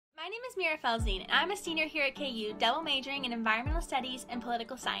My name is Mira Felzine, and I'm a senior here at KU, double majoring in environmental studies and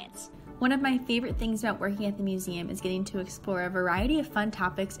political science. One of my favorite things about working at the museum is getting to explore a variety of fun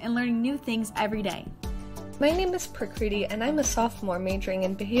topics and learning new things every day. My name is Prakriti, and I'm a sophomore majoring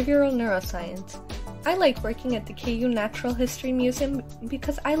in behavioral neuroscience. I like working at the KU Natural History Museum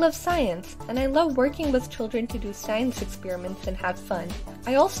because I love science, and I love working with children to do science experiments and have fun.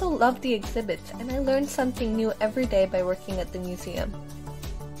 I also love the exhibits, and I learn something new every day by working at the museum.